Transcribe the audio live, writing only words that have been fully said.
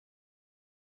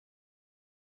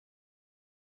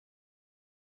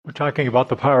We're talking about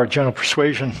the power of gentle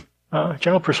persuasion.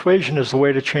 Gentle persuasion is the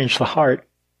way to change the heart.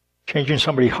 Changing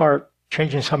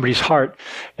somebody's heart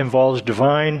involves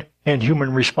divine and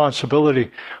human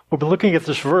responsibility. We've been looking at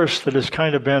this verse that has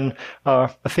kind of been a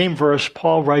theme verse.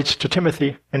 Paul writes to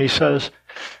Timothy, and he says,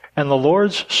 "And the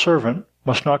Lord's servant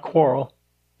must not quarrel.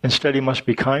 Instead, he must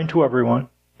be kind to everyone,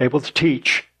 able to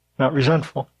teach, not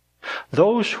resentful.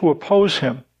 Those who oppose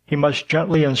him, he must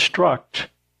gently instruct,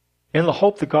 in the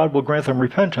hope that God will grant them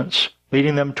repentance,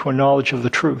 leading them to a knowledge of the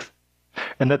truth,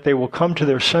 and that they will come to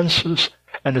their senses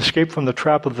and escape from the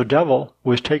trap of the devil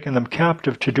who has taken them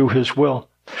captive to do his will."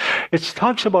 It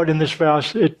talks about in this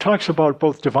verse, it talks about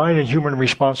both divine and human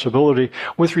responsibility.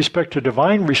 With respect to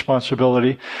divine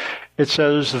responsibility, it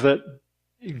says that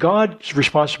God's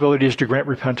responsibility is to grant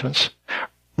repentance.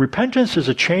 Repentance is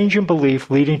a change in belief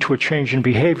leading to a change in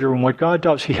behavior. And what God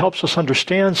does, he helps us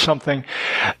understand something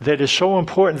that is so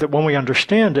important that when we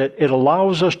understand it, it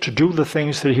allows us to do the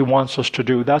things that he wants us to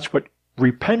do. That's what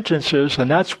repentance is,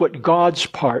 and that's what God's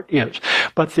part is.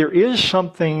 But there is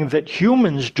something that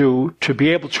humans do to be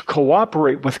able to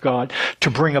cooperate with God to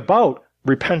bring about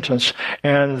repentance.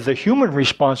 And the human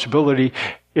responsibility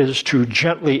is to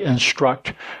gently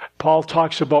instruct. Paul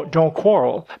talks about don't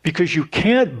quarrel, because you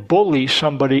can't bully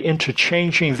somebody into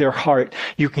changing their heart.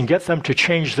 You can get them to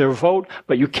change their vote,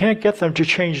 but you can't get them to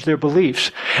change their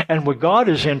beliefs. And what God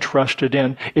is interested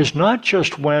in is not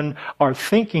just when our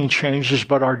thinking changes,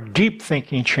 but our deep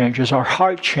thinking changes, our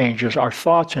heart changes, our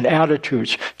thoughts and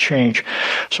attitudes change.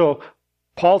 So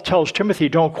Paul tells Timothy,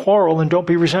 don't quarrel and don't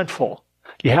be resentful.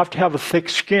 You have to have a thick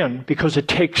skin because it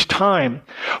takes time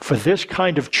for this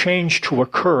kind of change to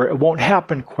occur. It won't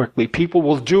happen quickly. People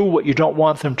will do what you don't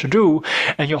want them to do,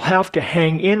 and you'll have to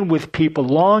hang in with people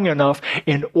long enough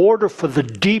in order for the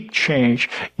deep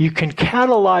change. You can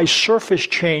catalyze surface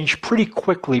change pretty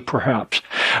quickly, perhaps,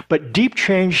 but deep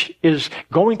change is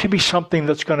going to be something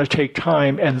that's going to take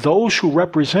time, and those who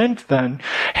represent then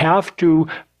have to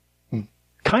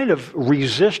kind of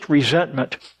resist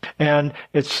resentment. And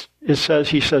he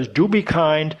says, do be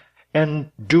kind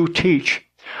and do teach.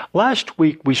 Last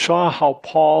week, we saw how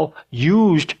Paul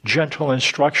used gentle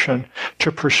instruction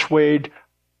to persuade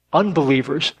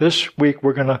unbelievers. This week,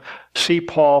 we're going to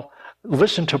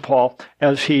listen to Paul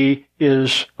as he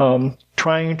is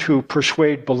trying to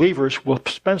persuade believers. We'll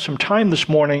spend some time this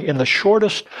morning in the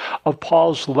shortest of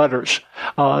Paul's letters,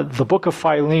 the book of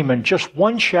Philemon, just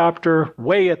one chapter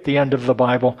way at the end of the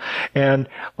Bible. And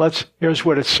here's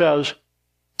what it says.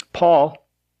 Paul,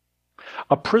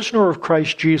 a prisoner of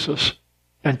Christ Jesus,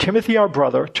 and Timothy our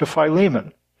brother, to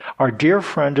Philemon, our dear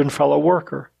friend and fellow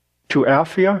worker, to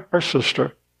Apphia our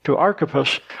sister, to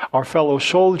Archippus our fellow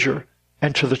soldier,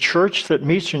 and to the church that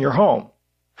meets in your home.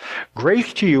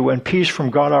 Grace to you and peace from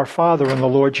God our Father and the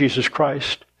Lord Jesus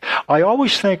Christ. I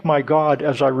always thank my God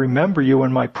as I remember you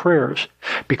in my prayers,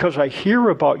 because I hear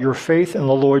about your faith in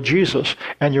the Lord Jesus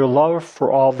and your love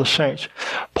for all the saints.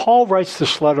 Paul writes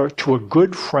this letter to a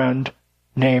good friend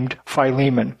named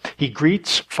Philemon. He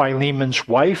greets Philemon's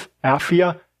wife,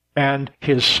 Apphia, and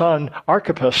his son,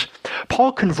 Archippus.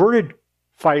 Paul converted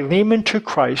Philemon to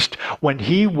Christ when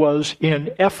he was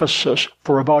in Ephesus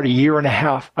for about a year and a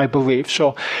half, I believe.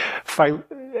 So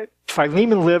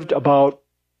Philemon lived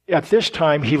at this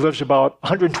time, he lives about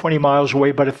 120 miles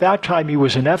away, but at that time he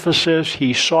was in Ephesus.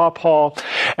 He saw Paul,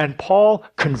 and Paul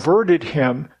converted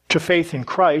him to faith in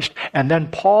Christ, and then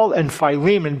Paul and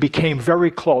Philemon became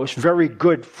very close, very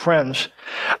good friends.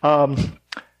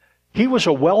 He was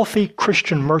a wealthy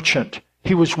Christian merchant.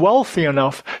 He was wealthy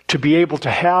enough to be able to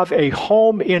have a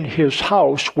home in his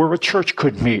house where a church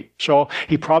could meet. So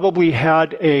he probably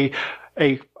had a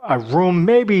room,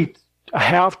 maybe a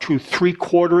half to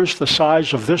 3/4 the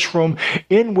size of this room,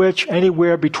 in which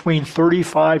anywhere between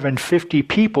 35 and 50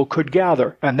 people could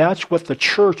gather. And that's what the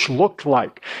church looked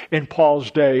like in Paul's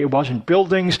day. It wasn't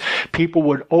buildings. People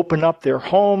would open up their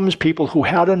homes, people who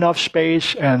had enough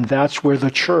space, and that's where the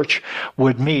church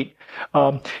would meet.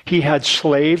 He had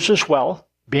slaves as well.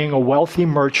 Being a wealthy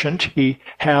merchant, he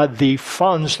had the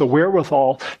funds, the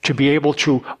wherewithal to be able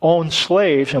to own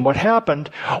slaves. And what happened,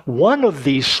 one of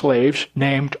these slaves,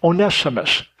 named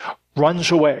Onesimus,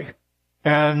 runs away.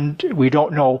 And we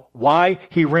don't know why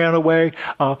he ran away,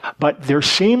 but there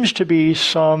seems to be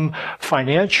some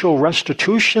financial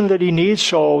restitution that he needs.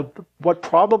 So what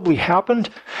probably happened,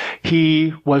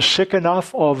 he was sick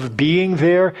enough of being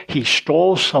there. He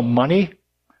stole some money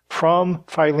from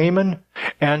Philemon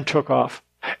and took off.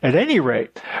 At any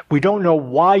rate, we don't know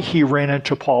why he ran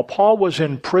into Paul. Paul was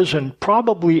in prison,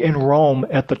 probably in Rome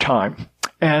at the time.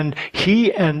 And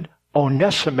he and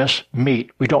Onesimus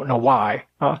meet. We don't know why.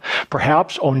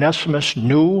 Perhaps Onesimus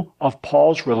knew of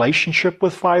Paul's relationship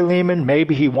with Philemon.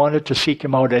 Maybe he wanted to seek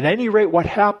him out. At any rate, what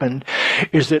happened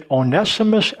is that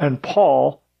Onesimus and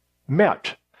Paul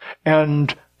met.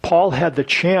 And Paul had the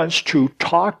chance to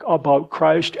talk about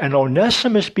Christ, and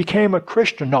Onesimus became a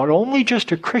Christian, not only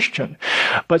just a Christian,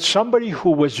 but somebody who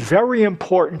was very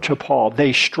important to Paul.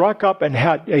 They struck up and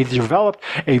they developed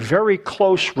a very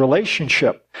close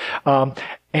relationship.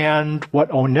 And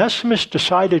what Onesimus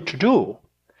decided to do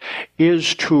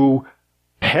is to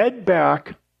head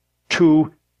back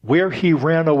to where he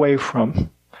ran away from.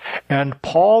 And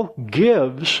Paul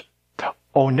gives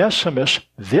Onesimus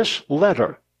this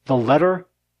letter, the letter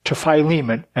to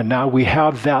Philemon, and now we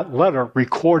have that letter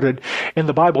recorded in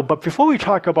the Bible. But before we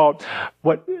talk about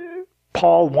what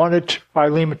Paul wanted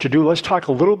Philemon to do, let's talk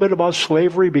a little bit about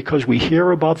slavery, because we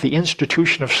hear about the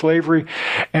institution of slavery,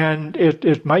 and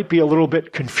it might be a little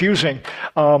bit confusing.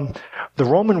 The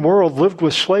Roman world lived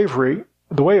with slavery.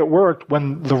 The way it worked,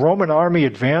 when the Roman army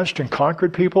advanced and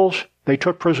conquered peoples, they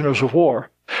took prisoners of war.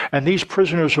 And these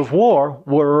prisoners of war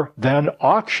were then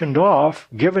auctioned off,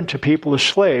 given to people as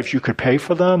slaves. You could pay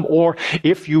for them, or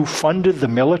if you funded the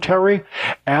military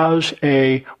as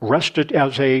a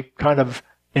kind of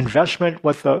investment,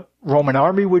 what the Roman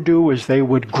army would do is they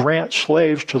would grant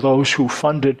slaves to those who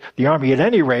funded the army. At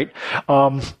any rate,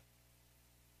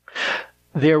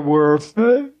 there were,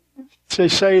 they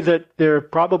say that there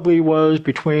probably was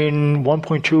between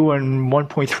 1.2 and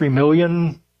 1.3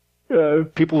 million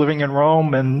people living in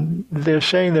Rome, and they're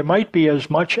saying there might be as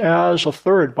much as a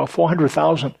third, about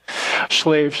 400,000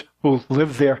 slaves who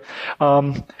lived there.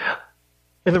 In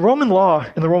the Roman law,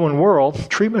 in the Roman world,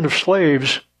 treatment of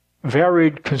slaves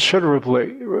varied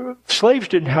considerably. Slaves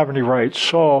didn't have any rights,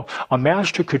 so a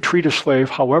master could treat a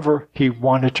slave however he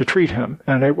wanted to treat him.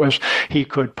 And it was, he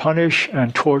could punish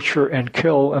and torture and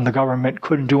kill, and the government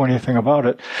couldn't do anything about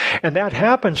it. And that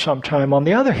happened sometime. On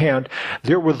the other hand,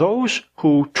 there were those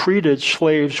who treated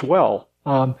slaves well.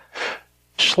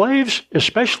 Slaves,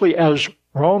 especially as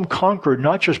Rome conquered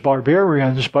not just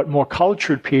barbarians, but more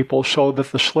cultured people, so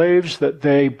that the slaves that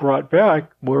they brought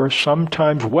back were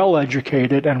sometimes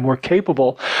well-educated and were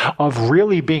capable of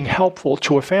really being helpful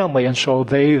to a family. And so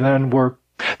they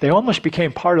almost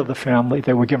became part of the family.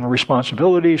 They were given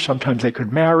responsibilities. Sometimes they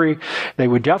could marry. They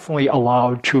were definitely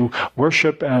allowed to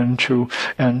worship and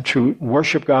to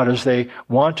worship God as they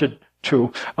wanted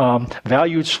to.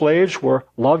 Valued slaves were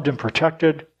loved and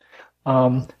protected.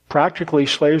 Practically,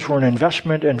 slaves were an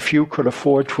investment, and few could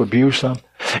afford to abuse them.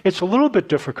 It's a little bit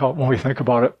difficult when we think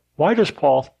about it. Why does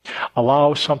Paul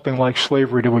allow something like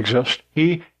slavery to exist?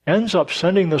 He ends up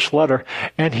sending this letter,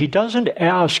 and he doesn't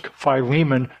ask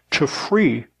Philemon to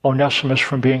free Onesimus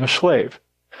from being a slave.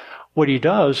 What he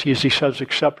does is he says,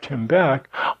 accept him back.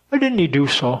 Why didn't he do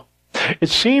so? It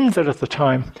seemed that at the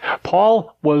time,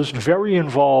 Paul was very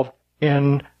involved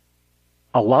in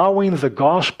allowing the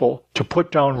gospel to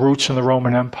put down roots in the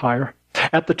Roman Empire.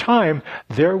 At the time,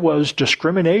 there was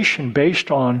discrimination based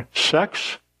on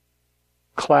sex,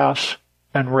 class,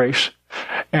 and race.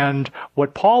 And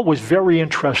what Paul was very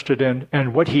interested in,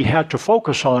 and what he had to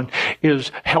focus on,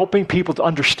 is helping people to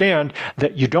understand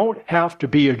that you don't have to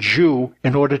be a Jew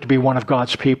in order to be one of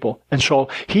God's people. And so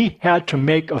he had to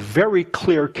make a very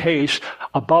clear case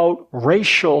about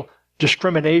racial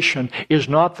discrimination is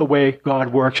not the way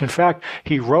God works. In fact,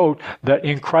 he wrote that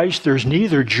in Christ there's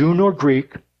neither Jew nor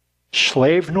Greek,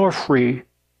 slave nor free,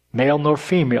 male nor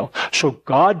female. So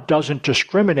God doesn't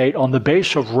discriminate on the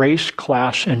basis of race,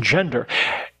 class, and gender.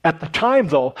 At the time,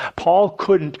 though, Paul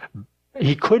couldn't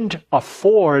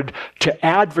afford to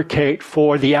advocate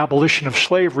for the abolition of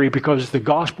slavery, because the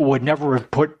gospel would never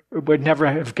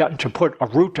have gotten to put a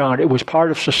root down. It was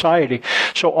part of society.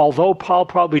 So although Paul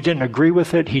probably didn't agree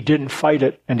with it, he didn't fight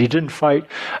it, and he didn't fight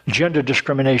gender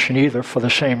discrimination either for the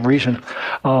same reason.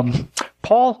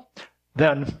 Paul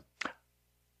then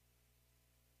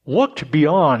looked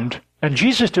beyond, and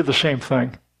Jesus did the same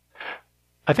thing.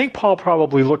 I think Paul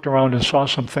probably looked around and saw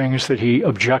some things that he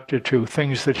objected to,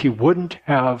 things that he wouldn't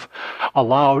have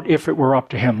allowed if it were up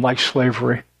to him, like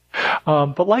slavery.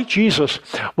 But like Jesus,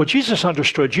 what Jesus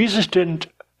understood, he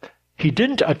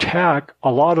didn't attack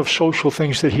a lot of social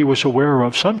things that he was aware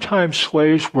of. Sometimes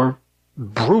slaves were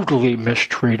brutally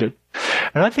mistreated.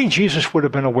 And I think Jesus would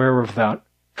have been aware of that.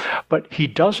 But he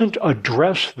doesn't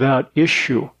address that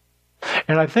issue.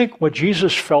 And I think what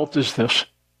Jesus felt is this.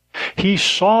 He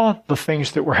saw the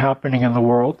things that were happening in the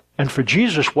world, and for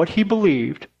Jesus, what he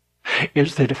believed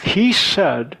is that if he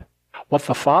said what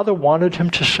the Father wanted him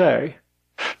to say,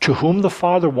 to whom the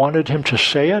Father wanted him to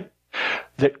say it,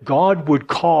 that God would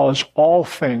cause all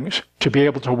things to be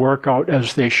able to work out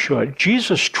as they should.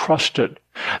 Jesus trusted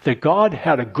that God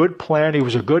had a good plan, he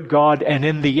was a good God, and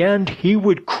in the end, he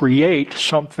would create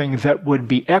something that would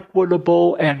be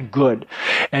equitable and good.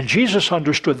 And Jesus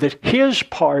understood that his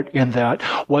part in that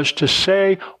was to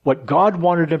say what God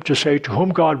wanted him to say, to whom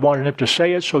God wanted him to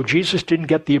say it, so Jesus didn't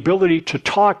get the ability to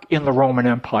talk in the Roman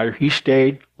Empire. He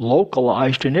stayed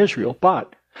localized in Israel.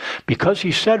 But because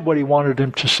he said what he wanted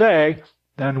him to say,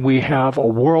 then we have a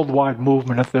worldwide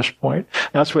movement at this point.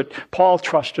 That's what Paul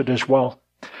trusted as well.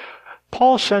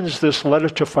 Paul sends this letter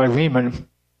to Philemon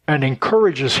and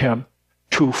encourages him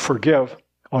to forgive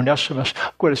Onesimus.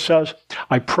 Look what it says.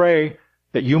 I pray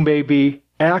that you may be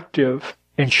active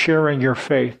in sharing your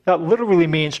faith. That literally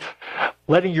means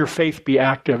letting your faith be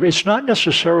active. It's not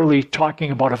necessarily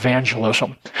talking about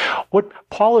evangelism. What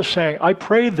Paul is saying, I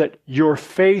pray that your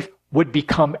faith would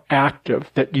become active,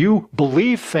 that you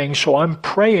believe things, so I'm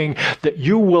praying that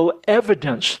you will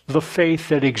evidence the faith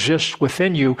that exists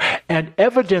within you and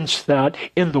evidence that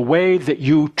in the way that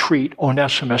you treat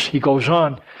Onesimus. He goes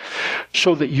on,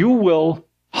 so that you will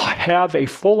have a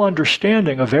full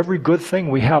understanding of every good thing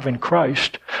we have in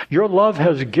Christ. Your love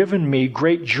has given me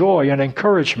great joy and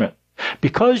encouragement,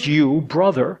 because you,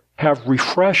 brother, have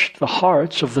refreshed the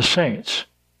hearts of the saints.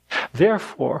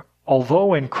 Therefore,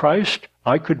 although in Christ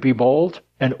I could be bold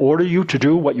and order you to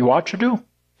do what you ought to do,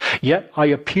 yet I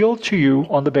appeal to you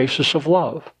on the basis of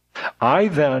love. I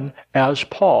then, as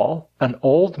Paul, an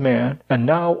old man, and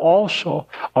now also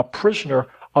a prisoner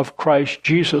of Christ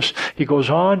Jesus, he goes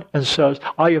on and says,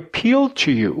 I appeal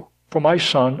to you for my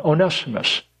son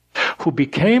Onesimus, who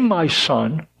became my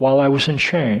son while I was in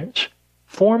chains.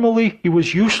 Formerly he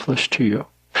was useless to you,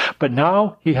 but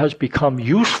now he has become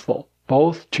useful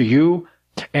both to you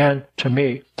and to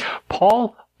me.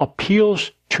 Paul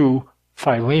appeals to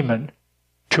Philemon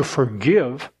to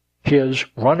forgive his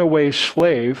runaway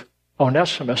slave,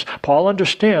 Onesimus. Paul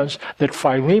understands that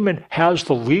Philemon has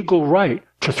the legal right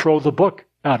to throw the book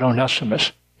at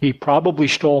Onesimus. He probably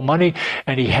stole money,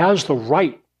 and he has the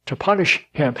right to punish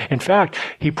him. In fact,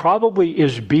 he probably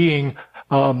is being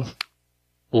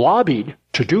lobbied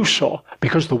to do so,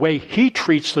 because the way he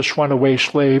treats this runaway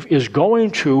slave is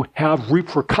going to have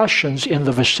repercussions in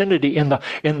the vicinity, in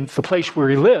the place where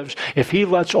he lives. If he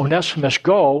lets Onesimus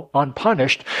go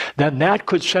unpunished, then that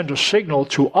could send a signal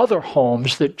to other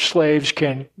homes that slaves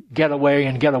can get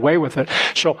away with it.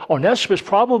 So Onesimus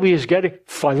probably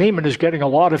Philemon is getting a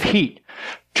lot of heat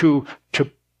to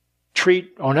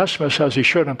treat Onesimus as he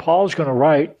should, and Paul's going to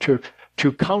write to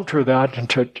counter that and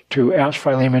to ask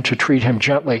Philemon to treat him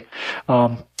gently.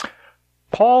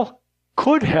 Paul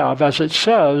could have, as it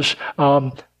says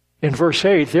in verse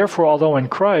 8, therefore, although in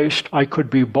Christ I could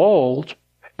be bold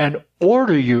and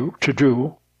order you to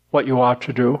do what you ought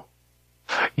to do,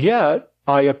 yet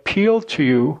I appeal to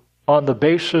you on the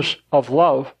basis of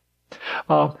love.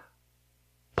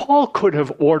 Paul could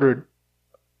have ordered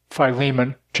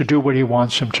Philemon to do what he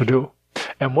wants him to do.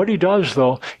 And what he does,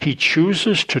 though, he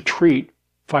chooses to treat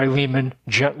Philemon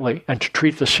gently and to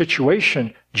treat the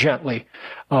situation gently.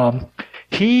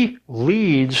 He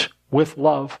leads with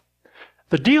love.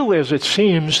 The deal is, it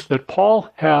seems that Paul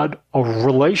had a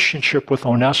relationship with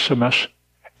Onesimus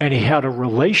and he had a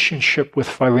relationship with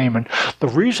Philemon. The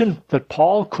reason that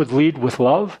Paul could lead with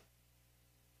love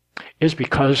is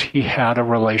because he had a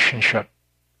relationship.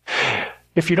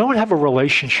 If you don't have a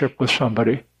relationship with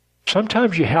somebody,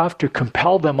 sometimes you have to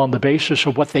compel them on the basis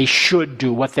of what they should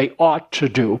do, what they ought to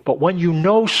do. But when you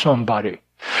know somebody,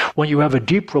 when you have a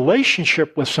deep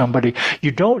relationship with somebody,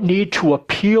 you don't need to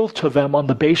appeal to them on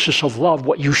the basis of love,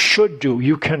 what you should do.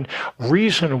 You can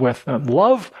reason with them.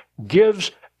 Love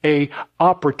gives an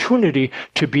opportunity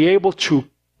to be able to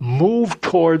move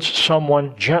towards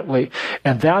someone gently.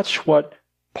 And that's what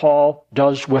Paul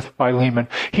does with Philemon.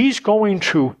 He's going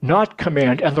to not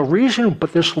command. And the reason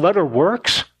but this letter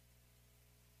works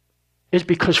is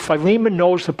because Philemon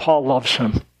knows that Paul loves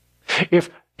him. If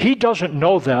he doesn't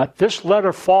know that, this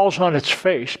letter falls on its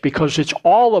face because it's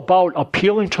all about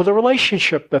appealing to the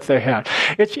relationship that they had.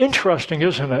 It's interesting,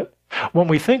 isn't it? When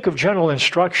we think of general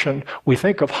instruction, we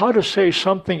think of how to say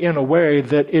something in a way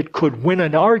that it could win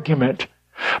an argument.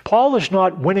 Paul is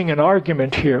not winning an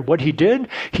argument here. What he did,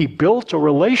 he built a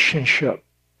relationship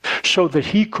so that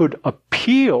he could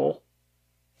appeal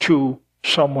to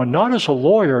someone, not as a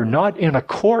lawyer, not in a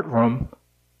courtroom,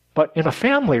 but in a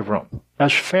family room,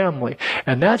 as family.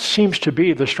 And that seems to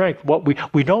be the strength.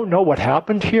 We don't know what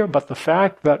happened here, but the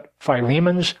fact that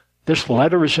this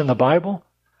letter is in the Bible,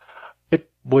 it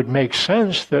would make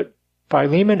sense that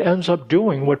Philemon ends up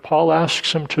doing what Paul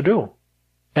asks him to do.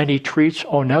 and he treats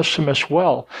Onesimus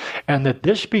well. And that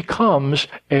this becomes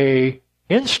a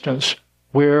instance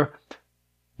where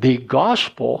the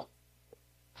gospel,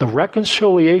 the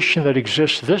reconciliation that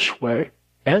exists this way,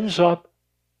 ends up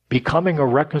becoming a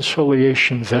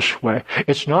reconciliation this way.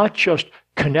 It's not just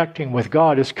connecting with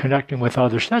God, it's connecting with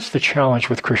others. That's the challenge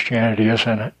with Christianity,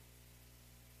 isn't it?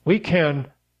 We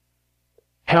can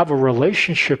have a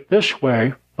relationship this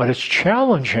way, but it's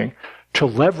challenging to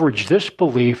leverage this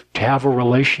belief to have a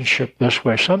relationship this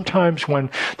way. Sometimes when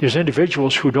there's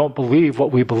individuals who don't believe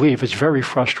what we believe, it's very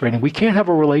frustrating. We can't have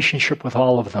a relationship with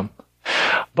all of them.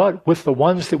 But with the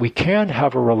ones that we can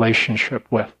have a relationship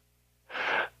with,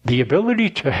 the ability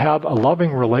to have a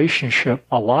loving relationship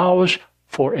allows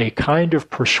for a kind of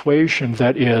persuasion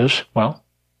that is, well,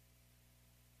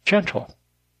 gentle.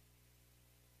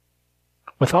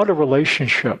 Without a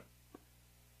relationship,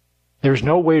 there's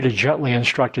no way to gently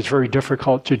instruct. It's very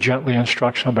difficult to gently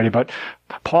instruct somebody, but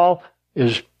Paul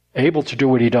is able to do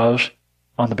what he does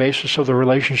on the basis of the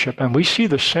relationship. And we see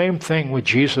the same thing with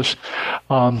Jesus.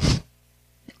 It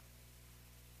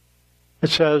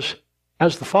says,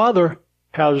 as the Father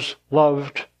has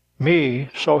loved me,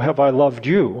 so have I loved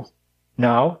you.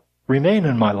 Now, remain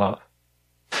in my love.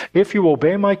 If you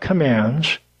obey my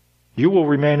commands, you will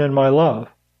remain in my love,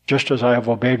 just as I have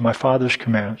obeyed my Father's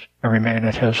commands and remain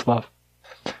in his love.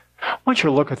 I want you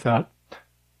to look at that.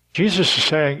 Jesus is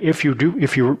saying, if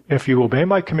you obey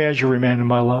my commands, you remain in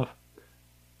my love.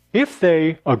 If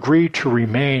they agree to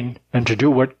remain and to do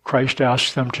what Christ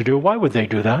asks them to do, why would they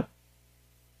do that?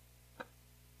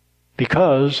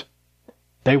 Because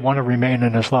they want to remain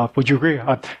in his love. Would you agree?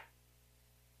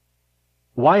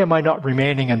 Why am I not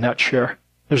remaining in that chair?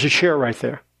 There's a chair right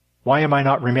there. Why am I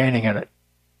not remaining in it?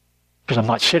 Because I'm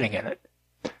not sitting in it.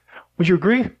 Would you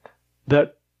agree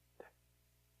that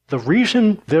the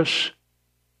reason this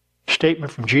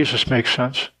statement from Jesus makes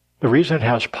sense, the reason it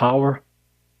has power,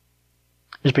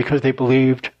 is because they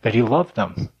believed that he loved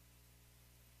them.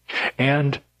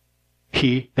 And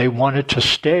they wanted to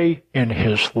stay in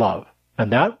his love.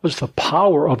 And that was the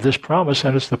power of this promise,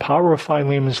 and it's the power of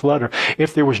Philemon's letter.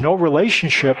 If there was no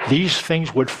relationship, these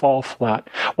things would fall flat.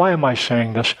 Why am I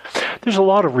saying this? There's a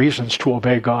lot of reasons to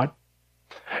obey God.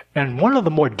 And one of the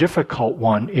more difficult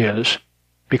one is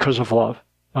because of love.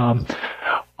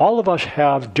 All of us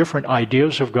have different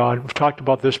ideas of God. We've talked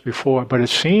about this before, but it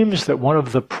seems that one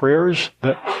of the prayers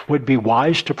that would be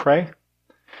wise to pray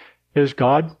is,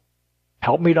 God,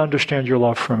 help me to understand your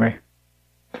love for me.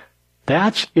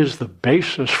 That is the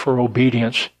basis for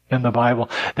obedience in the Bible.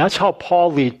 That's how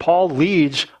Paul leads. Paul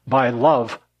leads by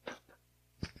love.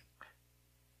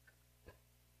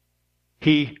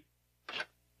 He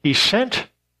sent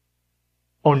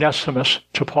Onesimus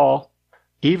to Paul,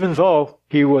 even though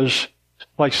he was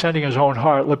like sending his own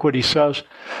heart. Look what he says.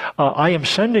 I am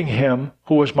sending him,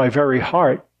 who was my very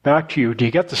heart, back to you. Do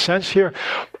you get the sense here?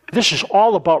 This is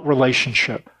all about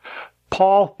relationship.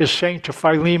 Paul is saying to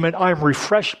Philemon, I'm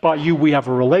refreshed by you. We have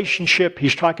a relationship.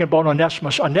 He's talking about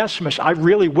Onesimus. Onesimus, I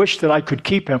really wish that I could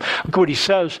keep him. Look what he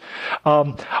says.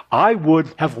 I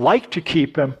would have liked to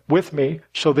keep him with me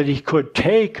so that he could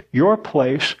take your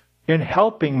place in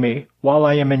helping me while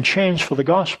I am in chains for the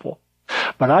gospel.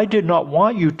 But I did not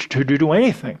want you to do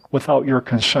anything without your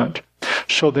consent,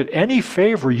 so that any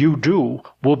favor you do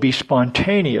will be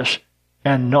spontaneous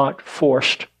and not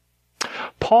forced.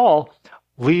 Paul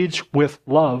leads with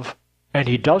love, and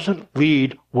he doesn't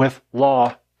lead with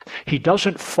law. He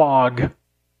doesn't fog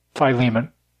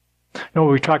Philemon. You know,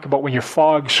 we talk about when you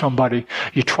fog somebody,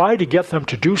 you try to get them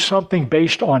to do something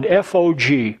based on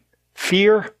FOG,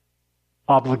 fear,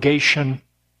 obligation,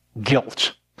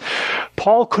 guilt.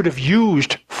 Paul could have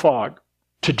used fog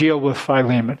to deal with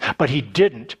Philemon, but he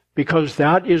didn't, because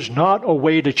that is not a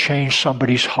way to change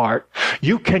somebody's heart.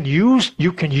 You can use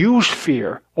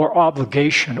fear or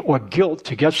obligation or guilt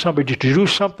to get somebody to do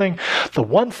something. The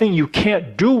one thing you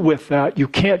can't do with that, you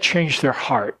can't change their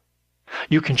heart.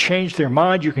 You can change their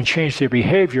mind, you can change their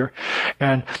behavior.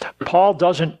 And Paul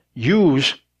doesn't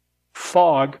use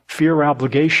fog, fear,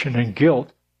 obligation, and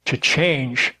guilt to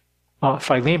change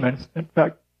Philemon. In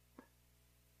fact,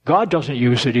 God doesn't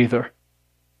use it either.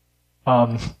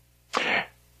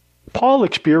 Paul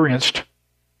experienced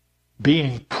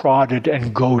being prodded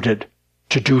and goaded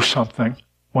to do something.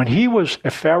 When he was a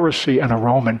Pharisee and a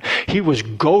Roman, he was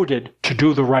goaded to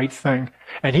do the right thing.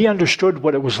 And he understood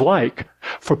what it was like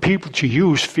for people to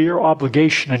use fear,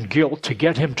 obligation, and guilt to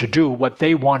get him to do what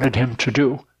they wanted him to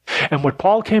do. And what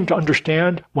Paul came to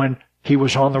understand when he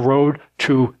was on the road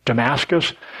to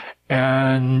Damascus,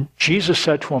 and Jesus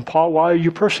said to him, Paul, why are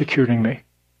you persecuting me?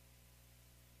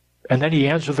 And then he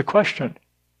answered the question.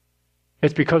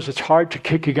 It's because it's hard to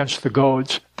kick against the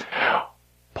goads.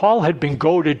 Paul had been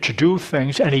goaded to do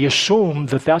things, and he assumed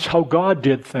that that's how God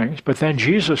did things. But then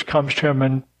Jesus comes to him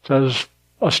and says,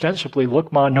 ostensibly,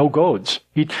 look, ma, no goads.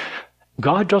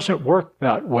 God doesn't work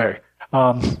that way.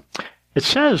 It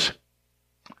says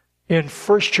in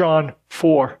 1 John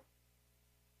 4,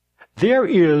 there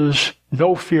is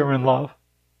no fear in love,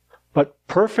 but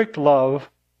perfect love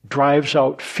drives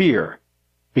out fear,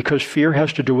 because fear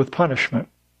has to do with punishment.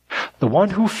 The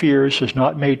one who fears is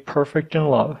not made perfect in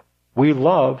love. We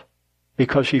love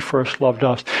because he first loved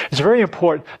us. It's very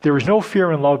important. There is no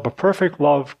fear in love, but perfect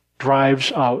love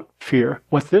drives out fear.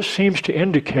 What this seems to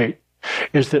indicate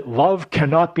is that love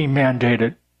cannot be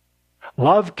mandated.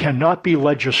 Love cannot be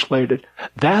legislated.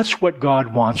 That's what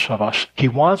God wants of us. He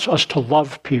wants us to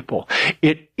love people.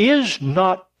 It is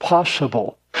not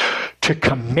possible to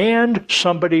command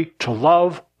somebody to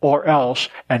love or else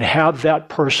and have that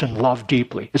person love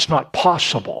deeply. It's not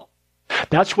possible.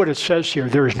 That's what it says here.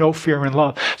 There is no fear in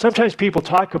love. Sometimes people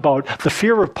talk about the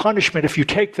fear of punishment. If you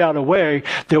take that away,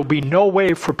 there'll be no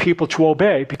way for people to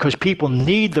obey, because people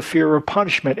need the fear of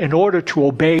punishment in order to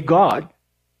obey God.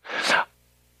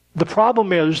 The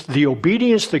problem is the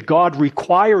obedience that God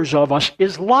requires of us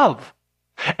is love.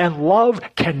 And love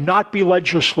cannot be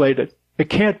legislated. It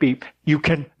can't be. You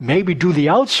can maybe do the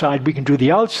outside, we can do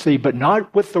the outside, but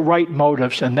not with the right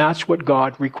motives, and that's what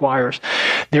God requires.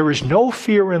 There is no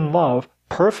fear in love.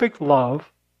 Perfect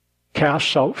love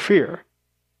casts out fear,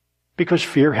 because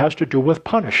fear has to do with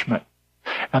punishment.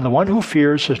 And the one who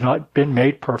fears has not been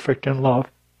made perfect in love.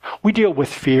 We deal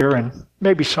with fear and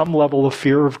maybe some level of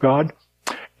fear of God,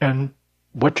 and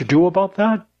what to do about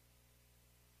that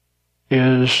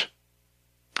is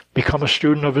become a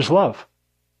student of his love.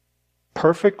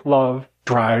 Perfect love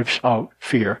drives out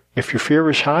fear. If your fear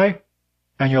is high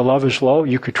and your love is low,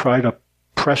 you could try to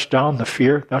press down the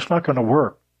fear. That's not going to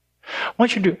work.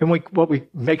 What you do, and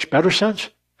what makes better sense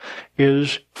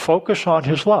is focus on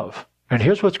his love. And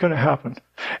here's what's going to happen.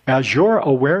 As your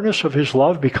awareness of his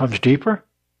love becomes deeper,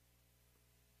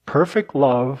 perfect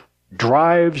love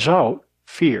drives out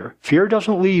fear. Fear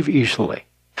doesn't leave easily.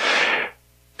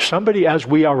 Somebody, as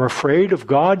we are afraid of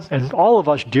God, and all of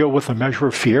us deal with a measure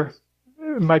of fear,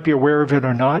 might be aware of it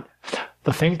or not,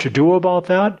 the thing to do about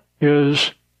that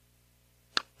is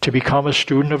to become a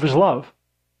student of his love.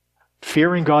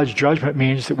 Fearing God's judgment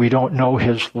means that we don't know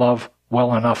his love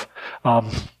well enough.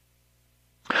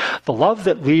 The love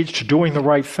that leads to doing the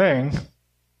right thing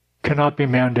cannot be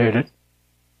mandated.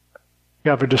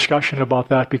 You have a discussion about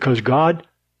that, because God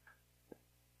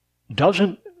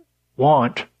doesn't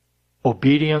want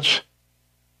obedience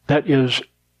that is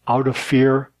out of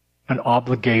fear and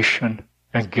obligation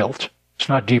and guilt. It's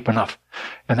not deep enough.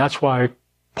 And that's why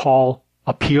Paul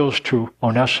appeals to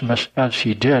Onesimus as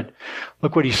he did.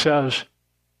 Look what he says.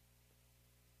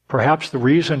 Perhaps the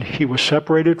reason he was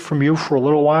separated from you for a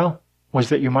little while was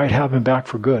that you might have him back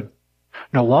for good.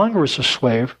 No longer as a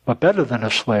slave, but better than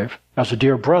a slave, as a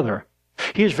dear brother.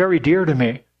 He is very dear to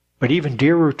me, but even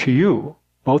dearer to you,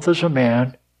 both as a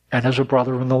man and as a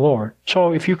brother in the Lord.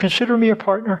 So if you consider me a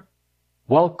partner,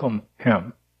 welcome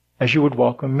him as you would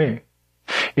welcome me.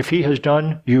 If he has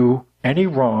done you any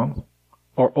wrong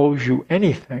or owes you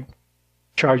anything,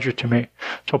 charge it to me.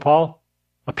 So Paul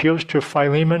appeals to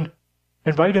Philemon,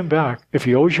 invite him back. If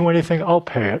he owes you anything, I'll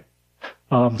pay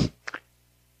it.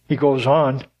 He goes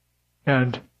on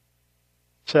and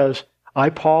says, I,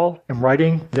 Paul, am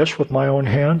writing this with my own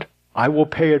hand. I will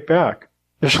pay it back.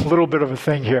 There's a little bit of a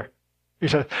thing here. He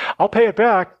says, I'll pay it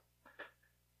back.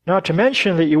 Not to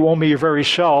mention that you owe me your very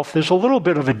self. There's a little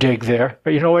bit of a dig there.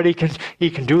 But you know what? He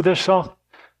can do this, though,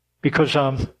 because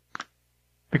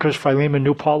Philemon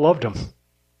knew Paul loved him.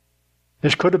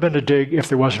 This could have been a dig if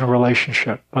there wasn't a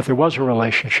relationship. But there was a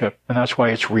relationship, and that's why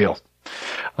it's real.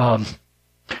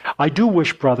 I do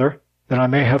wish, brother, that I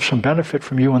may have some benefit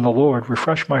from you in the Lord.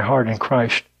 Refresh my heart in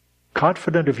Christ.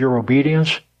 Confident of your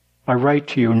obedience, I write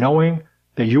to you, knowing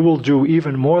that you will do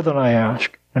even more than I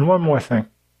ask. And one more thing.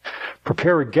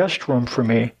 Prepare a guest room for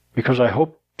me, because I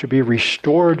hope to be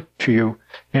restored to you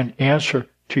in answer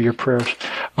to your prayers.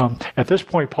 At this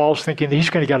point, Paul's thinking that he's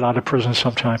going to get out of prison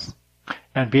sometime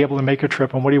and be able to make a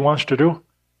trip. And what he wants to do?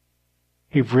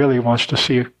 He really wants to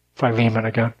see Philemon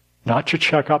again. Not to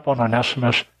check up on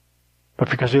Onesimus, but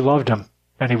because he loved him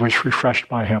and he was refreshed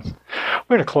by him.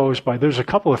 We're going to close by, there's a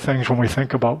couple of things when we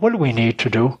think about what do we need to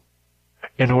do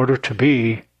in order to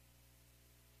be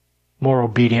more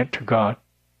obedient to God.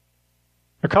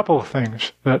 A couple of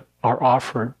things that are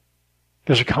offered.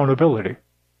 There's accountability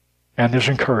and there's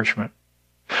encouragement.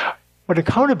 What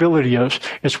accountability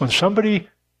is when somebody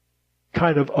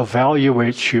kind of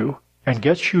evaluates you and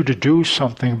gets you to do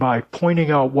something by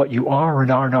pointing out what you are and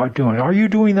are not doing. Are you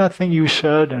doing that thing you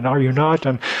said, and are you not?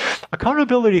 And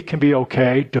accountability can be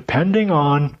okay depending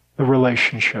on the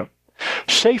relationship.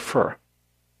 Safer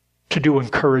to do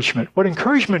encouragement. What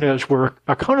encouragement is, where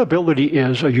accountability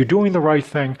is, are you doing the right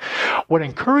thing? What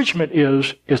encouragement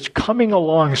is coming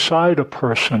alongside a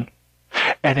person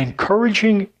and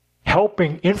encouraging,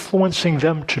 helping, influencing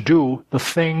them to do the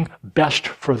thing best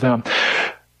for them.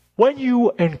 When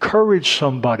you encourage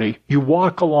somebody, you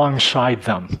walk alongside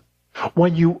them.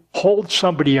 When you hold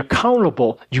somebody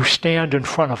accountable, you stand in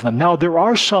front of them. Now, there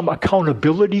are some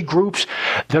accountability groups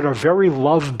that are very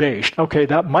love-based. Okay,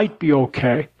 that might be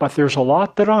okay, but there's a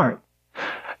lot that aren't.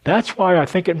 That's why I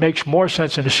think it makes more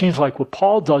sense, and it seems like what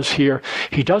Paul does here,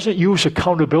 he doesn't use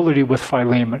accountability with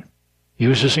Philemon. He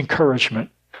uses encouragement.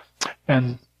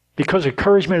 And because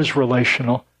encouragement is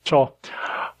relational, so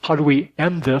how do we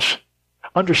end this?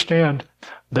 Understand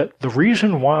that the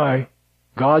reason why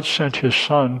God sent his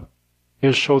Son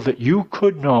is so that you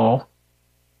could know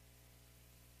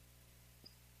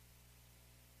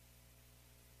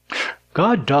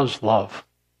God does love.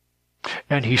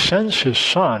 And he sends his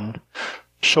Son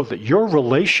so that your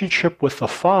relationship with the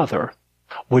Father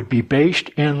would be based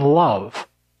in love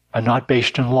and not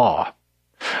based in law.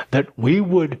 That we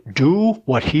would do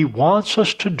what he wants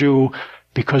us to do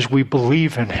because we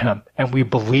believe in him and we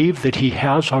believe that he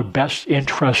has our best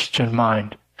interests in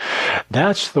mind.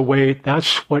 That's the way,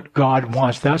 that's what God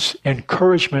wants. That's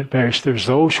encouragement-based. There's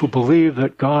those who believe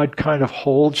that God kind of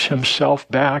holds himself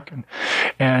back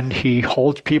and he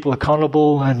holds people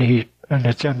accountable and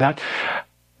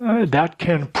that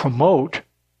can promote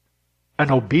an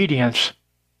obedience,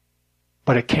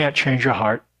 but it can't change your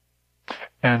heart.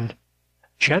 And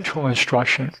gentle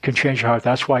instruction can change your heart.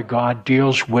 That's why God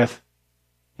deals with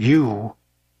you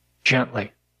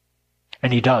gently.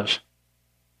 And he does.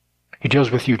 He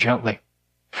deals with you gently.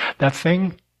 That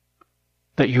thing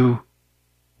that you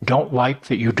don't like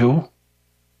that you do,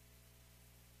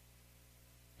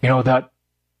 that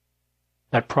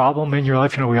problem in your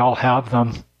life, we all have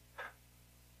them.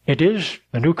 The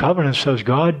new covenant says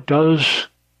God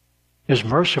is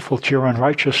merciful to your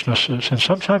unrighteousnesses. And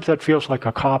sometimes that feels like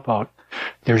a cop-out.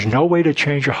 There's no way to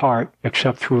change your heart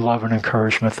except through love and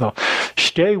encouragement, though.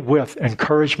 Stay with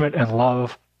encouragement and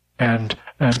love, and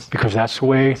because that's the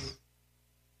way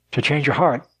to change your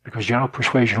heart, because gentle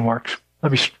persuasion works.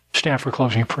 Let me stand for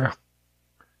closing prayer.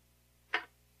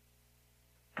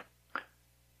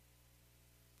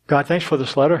 God, thanks for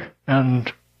this letter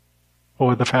and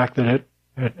for the fact that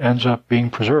it ends up being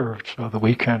preserved so that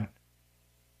we can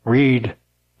read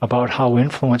about how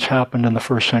influence happened in the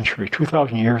first century,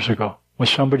 2,000 years ago, with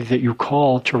somebody that you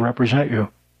called to represent you.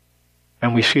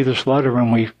 And we see this letter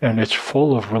and it's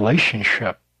full of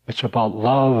relationship. It's about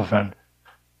love and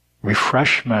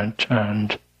refreshment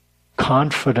and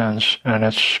confidence, and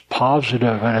it's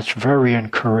positive and it's very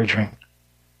encouraging.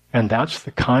 And that's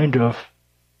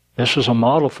this is a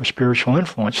model for spiritual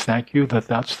influence. Thank you that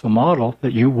that's the model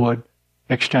that you would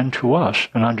extend to us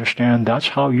and understand that's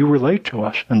how you relate to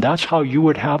us, and that's how you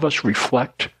would have us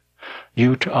reflect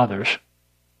you to others.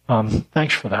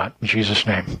 Thanks for that. In Jesus'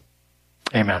 name,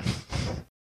 amen.